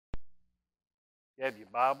you have your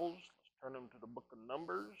Bibles, let's turn them to the book of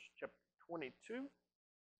Numbers, chapter 22.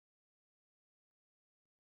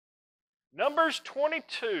 Numbers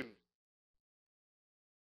 22.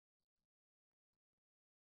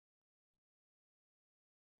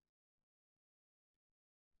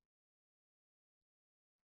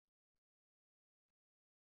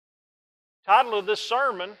 Title of this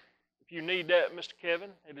sermon, if you need that, Mr.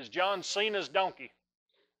 Kevin, it is John Cena's donkey.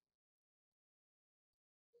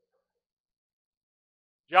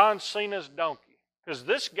 John Cena's donkey. Because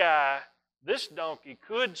this guy, this donkey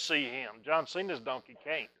could see him. John Cena's donkey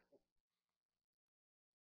can't.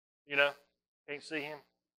 You know, can't see him.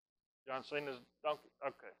 John Cena's donkey,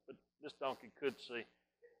 okay, but this donkey could see.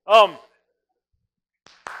 I'll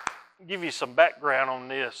give you some background on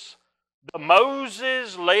this. The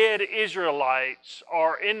Moses-led Israelites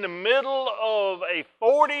are in the middle of a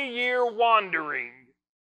 40-year wandering.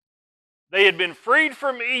 They had been freed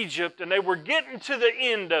from Egypt and they were getting to the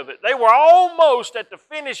end of it. They were almost at the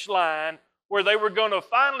finish line where they were going to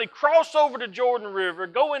finally cross over the Jordan River,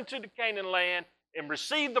 go into the Canaan land, and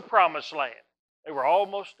receive the promised land. They were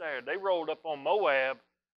almost there. They rolled up on Moab,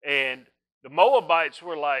 and the Moabites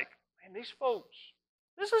were like, man, these folks,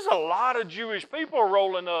 this is a lot of Jewish people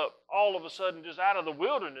rolling up all of a sudden just out of the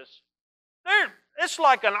wilderness. It's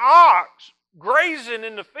like an ox grazing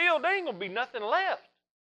in the field. There ain't going to be nothing left.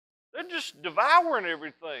 They're just devouring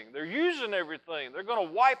everything. They're using everything. They're going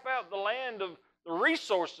to wipe out the land of the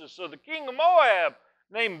resources. So the king of Moab,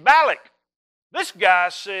 named Balak, this guy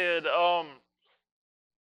said,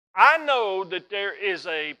 I know that there is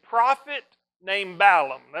a prophet named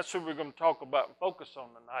Balaam. That's who we're going to talk about and focus on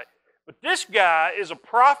tonight. But this guy is a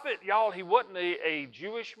prophet. Y'all, he wasn't a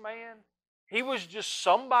Jewish man. He was just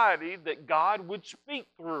somebody that God would speak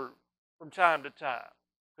through from time to time.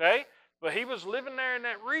 Okay? But he was living there in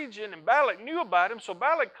that region, and Balak knew about him, so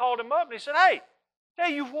Balak called him up and he said, hey,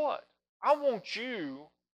 tell you what, I want you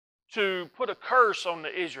to put a curse on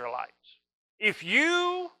the Israelites. If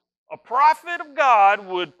you, a prophet of God,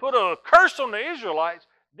 would put a curse on the Israelites,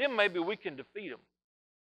 then maybe we can defeat them.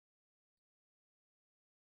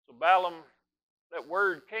 So Balaam, that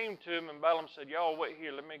word came to him, and Balaam said, y'all wait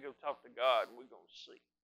here, let me go talk to God, and we're going to see.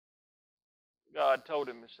 God told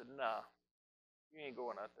him, he said, nah, you ain't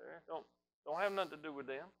going out there. Don't have nothing to do with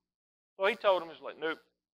them. So he told him, he's like, nope.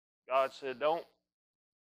 God said, don't.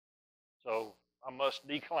 So I must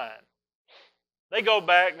decline. They go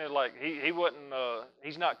back, and they're like,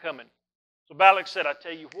 he's not coming. So Balak said, I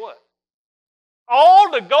tell you what,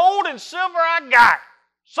 all the gold and silver I got,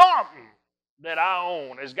 something that I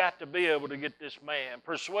own has got to be able to get this man,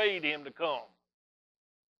 persuade him to come.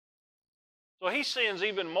 So he sends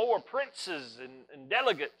even more princes and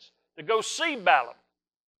delegates to go see Balaam.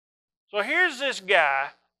 So here's this guy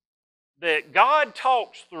that God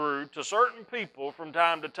talks through to certain people from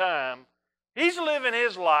time to time. He's living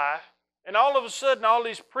his life, and all of a sudden all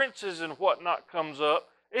these princes and whatnot comes up.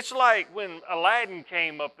 It's like when Aladdin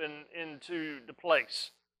came up into the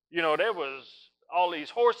place. You know, there was all these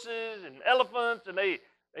horses and elephants, and they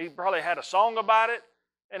probably had a song about it.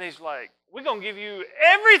 And he's like, we're going to give you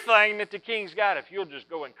everything that the king's got if you'll just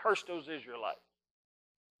go and curse those Israelites.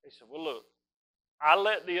 He said, well, look, I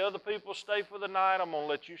let the other people stay for the night. I'm going to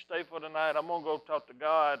let you stay for the night. I'm going to go talk to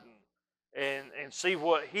God and see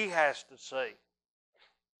what he has to say.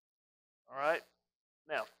 All right?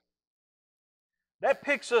 Now, that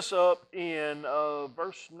picks us up in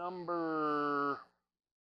verse number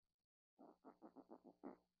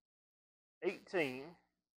 18.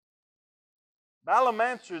 Balaam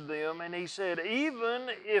answered them, and he said, even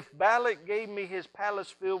if Balak gave me his palace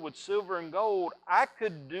filled with silver and gold, I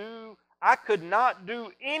could not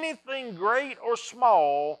do anything great or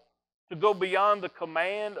small to go beyond the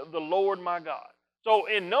command of the Lord my God. So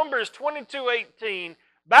in Numbers 22:18,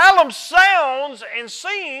 Balaam sounds and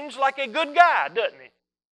seems like a good guy, doesn't he?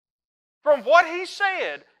 From what he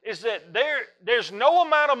said is that there's no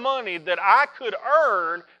amount of money that I could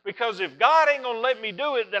earn, because if God ain't going to let me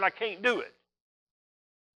do it, then I can't do it.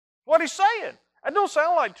 What he's saying. That don't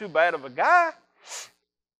sound like too bad of a guy.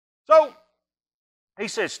 So he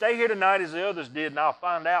said, stay here tonight as the others did, and I'll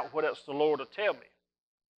find out what else the Lord will tell me.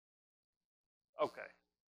 Okay.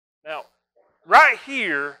 Now, right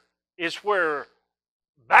here is where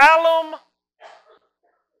Balaam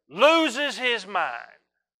loses his mind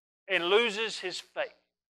and loses his faith,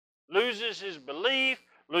 loses his belief,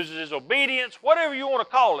 loses his obedience, whatever you want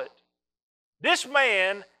to call it. This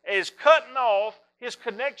man is cutting off his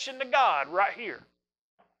connection to God right here.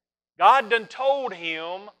 God done told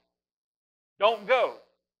him, don't go.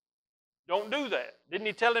 Don't do that. Didn't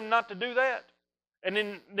he tell him not to do that?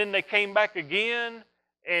 And then they came back again,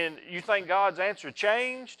 And you think God's answer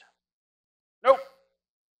changed? Nope.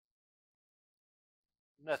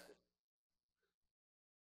 Nothing.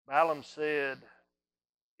 Balaam said,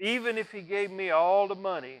 even if he gave me all the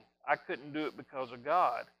money, I couldn't do it because of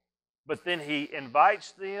God. But then he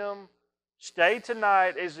invites them, stay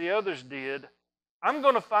tonight as the others did. I'm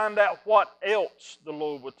going to find out what else the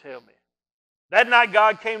Lord will tell me. That night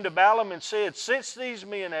God came to Balaam and said, since these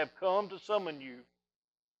men have come to summon you,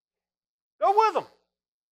 go with them.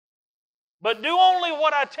 But do only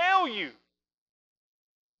what I tell you.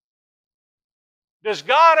 Does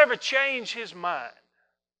God ever change His mind?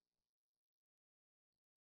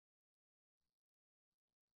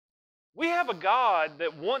 We have a God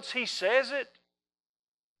that once He says it,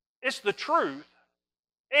 it's the truth,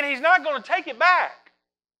 and He's not going to take it back.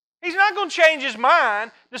 He's not going to change His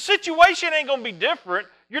mind. The situation ain't going to be different.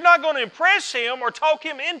 You're not going to impress Him or talk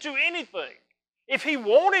Him into anything. If He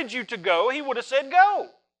wanted you to go, He would have said go.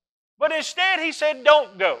 But instead He said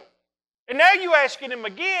don't go. And now you're asking Him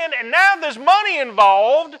again, and now there's money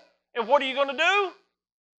involved, and what are you going to do?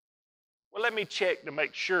 Well, let me check to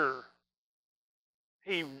make sure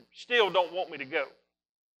He still don't want me to go.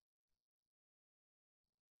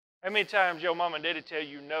 How many times your mom and daddy tell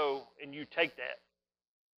you no, and you take that?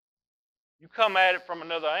 You come at it from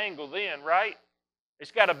another angle then, right?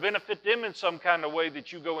 It's got to benefit them in some kind of way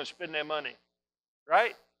that you go and spend their money,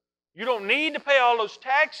 right? You don't need to pay all those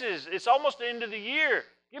taxes. It's almost the end of the year.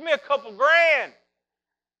 Give me a couple grand,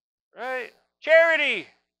 right? Charity.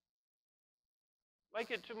 Make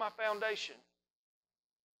it to my foundation.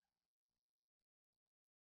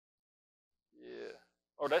 Yeah.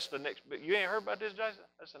 Oh, that's the next big. You ain't heard about this, Jason?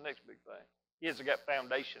 That's the next big thing. Kids have got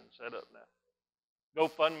foundations set up now.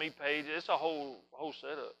 GoFundMe page. It's a whole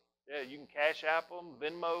setup. Yeah, you can Cash App them,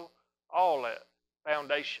 Venmo, all that.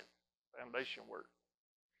 Foundation work.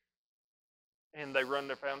 And they run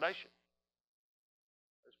their foundation.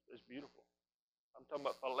 It's beautiful. I'm talking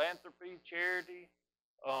about philanthropy, charity,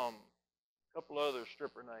 a couple other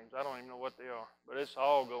stripper names. I don't even know what they are, but it's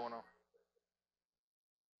all going on.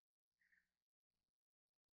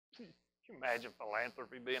 Can you imagine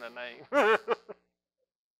philanthropy being a name?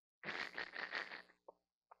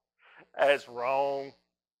 That's wrong.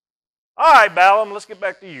 All right, Balaam, let's get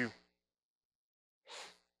back to you.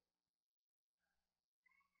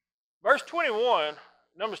 Verse 21,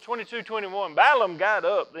 Numbers 22:21, Balaam got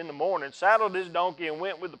up in the morning, saddled his donkey, and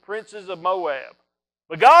went with the princes of Moab.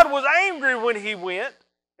 But God was angry when he went,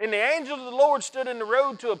 and the angel of the Lord stood in the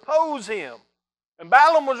road to oppose him. And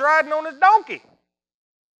Balaam was riding on his donkey.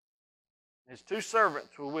 His two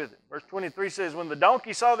servants were with him. Verse 23 says, when the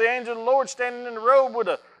donkey saw the angel of the Lord standing in the road with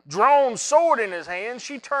a drawn sword in his hand,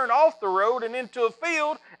 she turned off the road and into a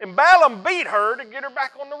field, and Balaam beat her to get her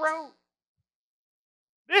back on the road.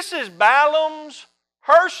 This is Balaam's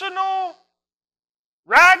personal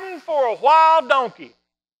riding for a wild donkey.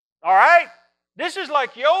 All right? This is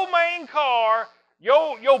like your main car,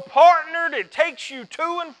 your partner that takes you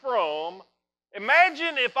to and from.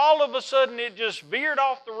 Imagine if all of a sudden it just veered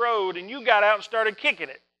off the road and you got out and started kicking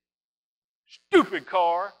it. Stupid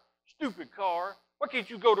car, stupid car. Why can't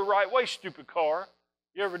you go the right way, stupid car?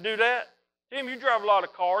 You ever do that? Tim, you drive a lot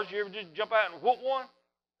of cars. You ever just jump out and whoop one?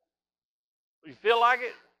 You feel like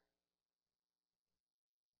it?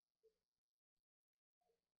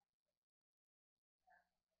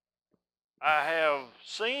 I have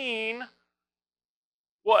seen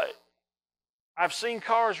what? I've seen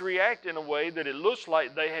cars react in a way that it looks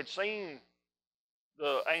like they had seen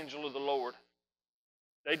the angel of the Lord.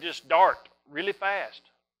 They just dart really fast,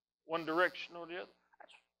 one direction or the other.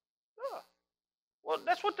 Well,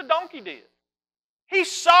 that's what the donkey did. He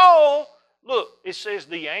saw, look, it says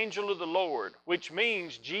the angel of the Lord, which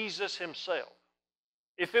means Jesus himself.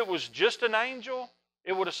 If it was just an angel,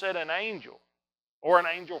 it would have said an angel or an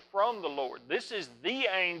angel from the Lord. This is the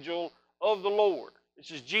angel of the Lord.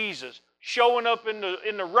 This is Jesus showing up in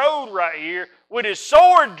the road right here with his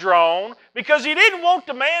sword drawn because he didn't want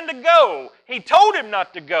the man to go. He told him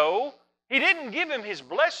not to go. He didn't give him his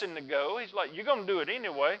blessing to go. He's like, you're going to do it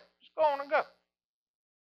anyway. Just go on and go.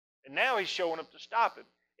 And now he's showing up to stop him.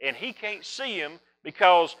 And he can't see him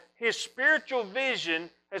because his spiritual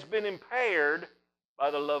vision has been impaired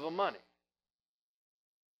by the love of money.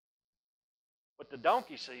 But the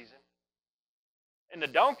donkey sees him. And the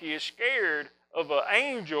donkey is scared of an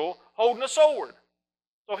angel holding a sword.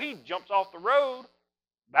 So he jumps off the road.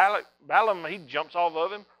 Balaam, he jumps off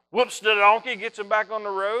of him, whoops the donkey, gets him back on the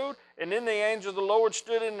road, and then the angel of the Lord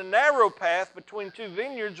stood in the narrow path between two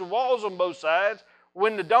vineyards with walls on both sides.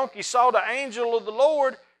 When the donkey saw the angel of the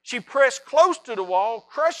Lord, she pressed close to the wall,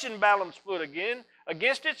 crushing Balaam's foot again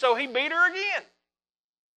against it, so he beat her again.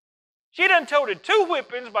 She done toted 2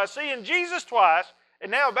 whippings by seeing Jesus twice,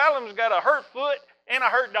 and now Balaam's got a hurt foot and a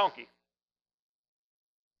hurt donkey.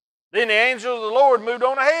 Then the angel of the Lord moved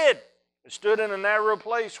on ahead and stood in a narrow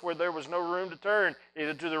place where there was no room to turn,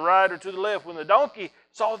 either to the right or to the left. When the donkey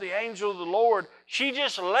saw the angel of the Lord, she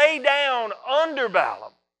just lay down under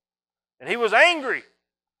Balaam. And he was angry,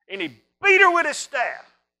 and he beat her with his staff.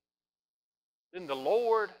 Then the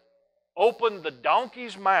Lord opened the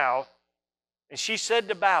donkey's mouth, and she said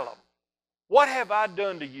to Balaam, "What have I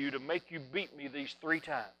done to you to make you beat me these 3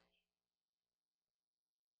 times?"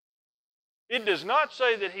 It does not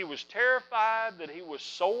say that he was terrified, that he was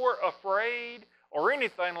sore afraid, or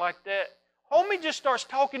anything like that. Homie just starts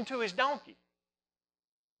talking to his donkey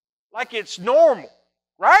like it's normal,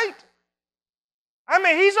 right? I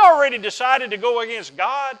mean, he's already decided to go against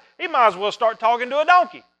God. He might as well start talking to a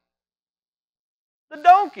donkey. The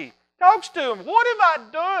donkey talks to him. "What have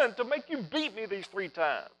I done to make you beat me these 3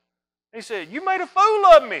 times? He said, "You made a fool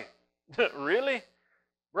of me." Really?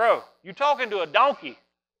 Bro, you talking to a donkey.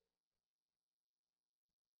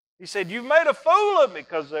 He said, "You made a fool of me,"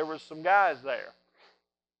 because there were some guys there.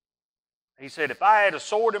 He said, "If I had a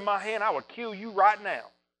sword in my hand, I would kill you right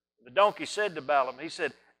now." The donkey said to Balaam, he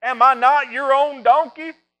said, "Am I not your own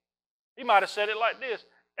donkey?" He might have said it like this,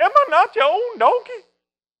 "Am I not your own donkey?"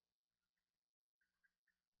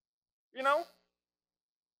 You know,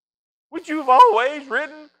 which you've always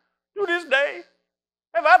ridden to this day.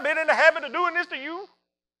 Have I been in the habit of doing this to you?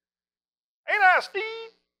 Ain't I a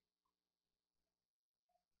steed?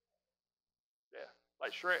 Yeah,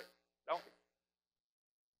 like Shrek, donkey.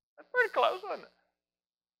 That's pretty close, wasn't it?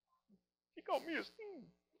 He called me a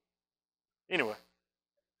steed. Anyway.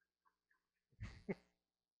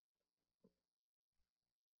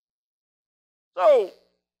 So,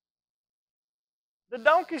 the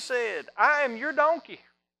donkey said, "I am your donkey.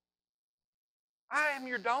 I am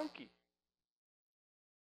your donkey."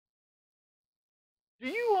 Do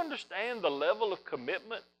you understand the level of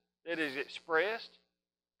commitment that is expressed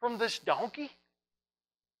from this donkey?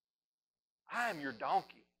 I am your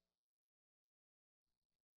donkey.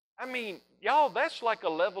 I mean, y'all, that's like a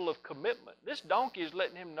level of commitment. This donkey is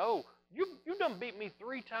letting him know, you done beat me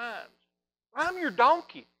 3 times. I'm your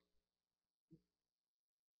donkey.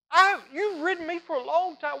 You've ridden me for a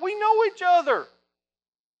long time. We know each other.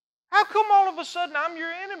 How come all of a sudden I'm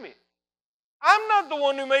your enemy? I'm not the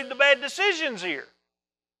one who made the bad decisions here.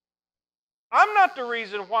 I'm not the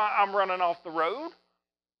reason why I'm running off the road.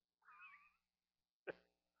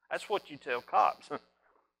 That's what you tell cops.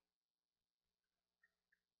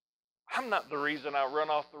 I'm not the reason I run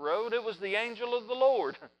off the road. It was the angel of the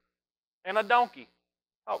Lord and a donkey.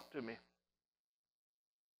 Talk to me.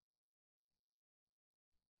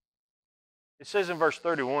 It says in verse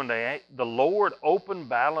 31, the Lord opened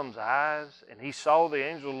Balaam's eyes, and he saw the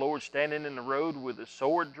angel of the Lord standing in the road with his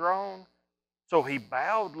sword drawn. So he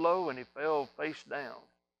bowed low and he fell face down.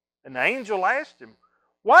 And the angel asked him,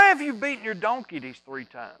 "Why have you beaten your donkey these 3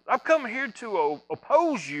 times? I've come here to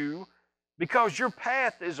oppose you because your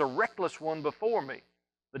path is a reckless one before me.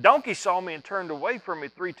 The donkey saw me and turned away from me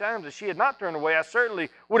 3 times. If she had not turned away, I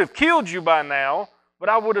certainly would have killed you by now, but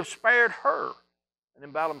I would have spared her." And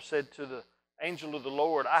then Balaam said to the angel of the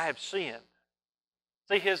Lord, "I have sinned."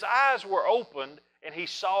 See, his eyes were opened and he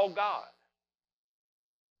saw God.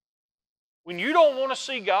 When you don't want to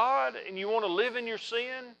see God and you want to live in your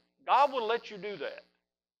sin, God will let you do that.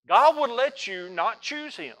 God will let you not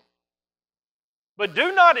choose Him. But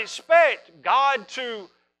do not expect God to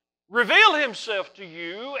reveal Himself to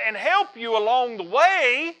you and help you along the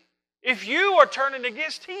way if you are turning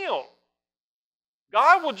against Him.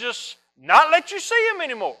 God will just not let you see Him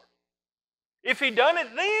anymore. If He done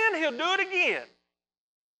it then, He'll do it again.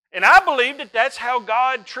 And I believe that that's how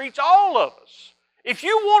God treats all of us. If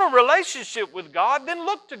you want a relationship with God, then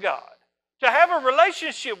look to God. To have a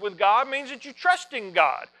relationship with God means that you trust in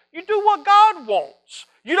God. You do what God wants.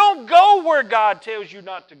 You don't go where God tells you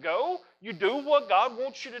not to go. You do what God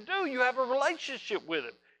wants you to do. You have a relationship with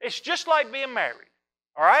Him. It's just like being married.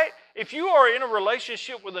 All right? If you are in a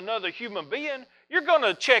relationship with another human being, you're going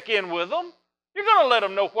to check in with them. You're going to let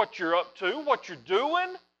them know what you're up to, what you're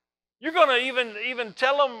doing. You're going to even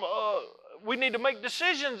tell them, we need to make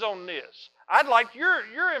decisions on this. I'd like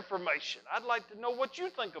your information. I'd like to know what you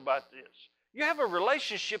think about this. You have a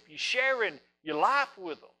relationship, you're sharing your life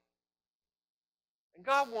with them. And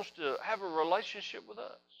God wants to have a relationship with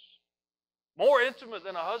us. More intimate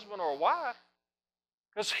than a husband or a wife.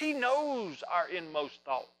 Because He knows our inmost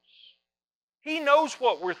thoughts. He knows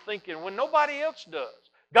what we're thinking when nobody else does.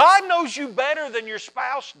 God knows you better than your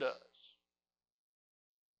spouse does.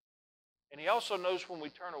 And He also knows when we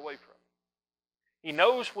turn away from Him. He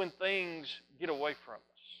knows when things get away from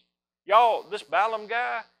us. Y'all, this Balaam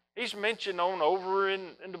guy, he's mentioned on over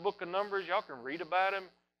in the book of Numbers. Y'all can read about him.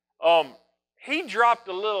 He dropped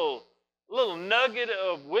a little nugget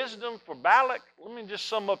of wisdom for Balak. Let me just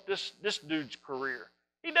sum up this dude's career.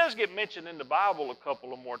 He does get mentioned in the Bible a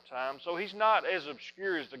couple of more times, so he's not as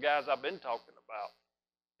obscure as the guys I've been talking about.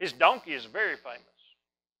 His donkey is very famous.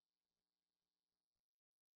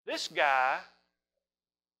 This guy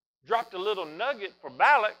dropped a little nugget for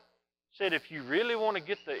Balak, said if you really want to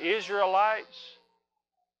get the Israelites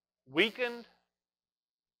weakened,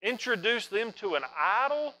 introduce them to an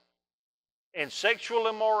idol and sexual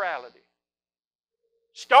immorality.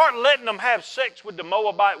 Start letting them have sex with the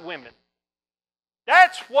Moabite women.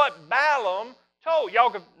 That's what Balaam told.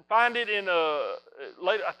 Y'all can find it in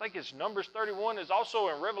later. I think it's Numbers 31. It's also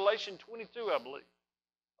in Revelation 22, I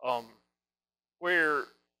believe, where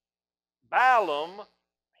Balaam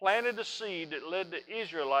planted a seed that led to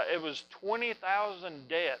Israelite. It was 20,000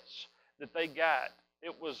 deaths that they got.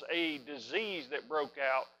 It was a disease that broke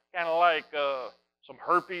out, kind of like some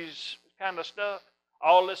herpes kind of stuff.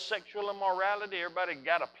 All this sexual immorality, everybody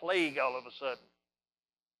got a plague all of a sudden.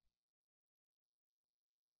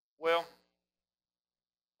 Well,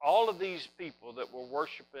 all of these people that were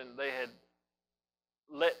worshiping, they had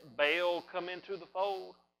let Baal come into the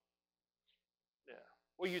fold. Yeah.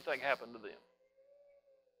 What do you think happened to them?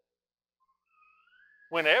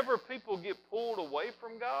 Whenever people get pulled away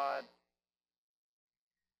from God,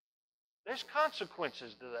 there's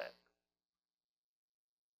consequences to that.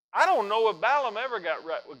 I don't know if Balaam ever got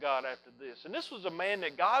right with God after this. And this was a man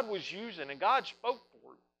that God was using and God spoke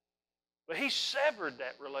for him. But he severed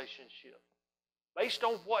that relationship based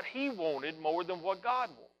on what he wanted more than what God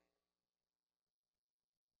wanted.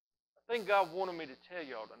 I think God wanted me to tell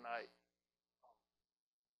y'all tonight,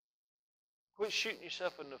 quit shooting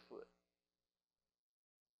yourself in the foot.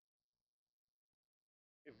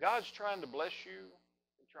 If God's trying to bless you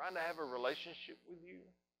and trying to have a relationship with you,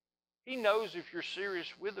 he knows if you're serious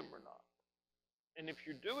with him or not. And if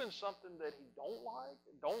you're doing something that he don't like,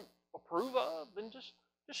 don't approve of, then just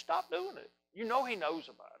stop doing it. You know he knows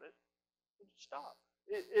about it. Just stop.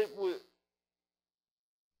 It would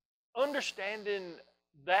understanding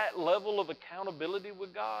that level of accountability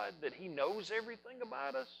with God, that he knows everything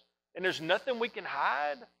about us, and there's nothing we can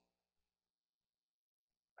hide,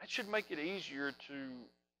 that should make it easier to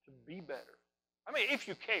be better. I mean, if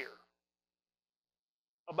you care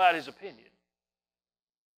about his opinion.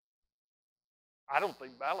 I don't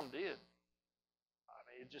think Balaam did. I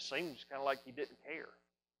mean, it just seems kind of like he didn't care.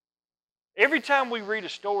 Every time we read a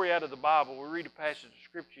story out of the Bible, we read a passage of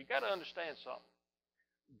Scripture, you got to understand something.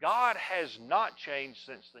 God has not changed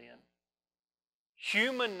since then.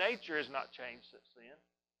 Human nature has not changed since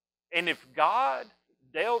then. And if God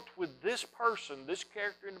dealt with this person, this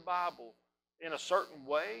character in the Bible, in a certain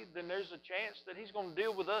way, then there's a chance that he's going to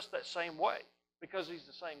deal with us that same way, because he's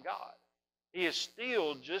the same God. He is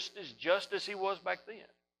still just as he was back then,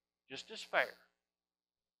 just as fair.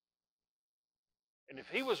 And if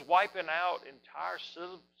he was wiping out entire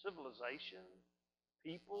civilizations,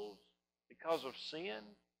 peoples, because of sin,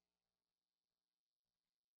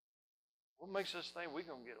 what makes us think we're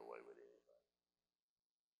going to get away with anything?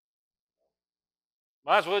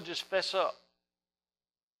 Might as well just fess up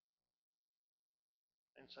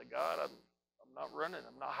and say, God, I'm not running,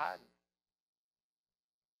 I'm not hiding.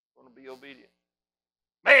 I'm going to be obedient.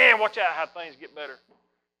 Man, watch out how things get better.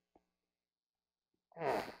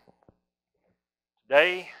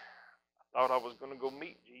 Today, I thought I was going to go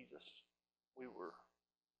meet Jesus. We were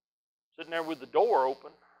sitting there with the door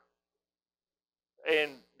open,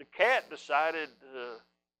 and the cat decided to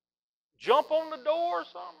jump on the door or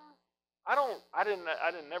something. I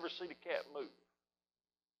didn't never see the cat move.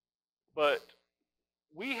 But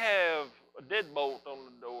we have a deadbolt on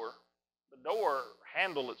the door. The door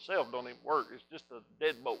handle itself don't even work. It's just a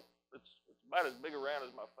deadbolt. It's about as big around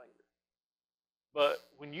as my finger. But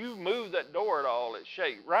when you move that door at all, it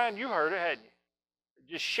shakes. Ryan, you heard it, hadn't you? It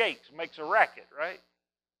just shakes, makes a racket, right?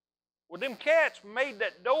 Well, them cats made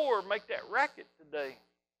that door make that racket today.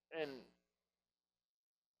 And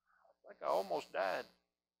I think I almost died.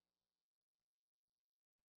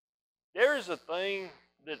 There is a thing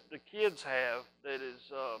that the kids have that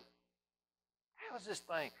is, how is this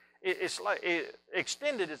thing? It's like,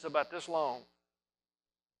 extended, it's about this long.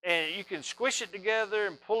 And you can squish it together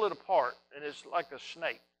and pull it apart, and it's like a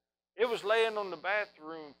snake. It was laying on the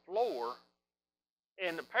bathroom floor,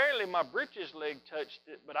 and apparently my britches leg touched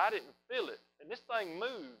it, but I didn't feel it. And this thing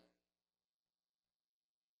moved.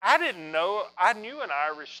 I didn't know. I knew an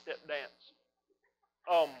Irish step dance,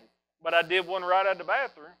 but I did one right out of the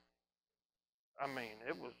bathroom. I mean,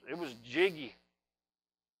 it was jiggy.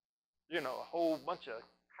 You know, a whole bunch of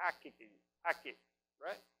high kick,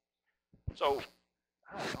 right? So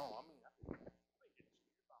I don't know. I mean,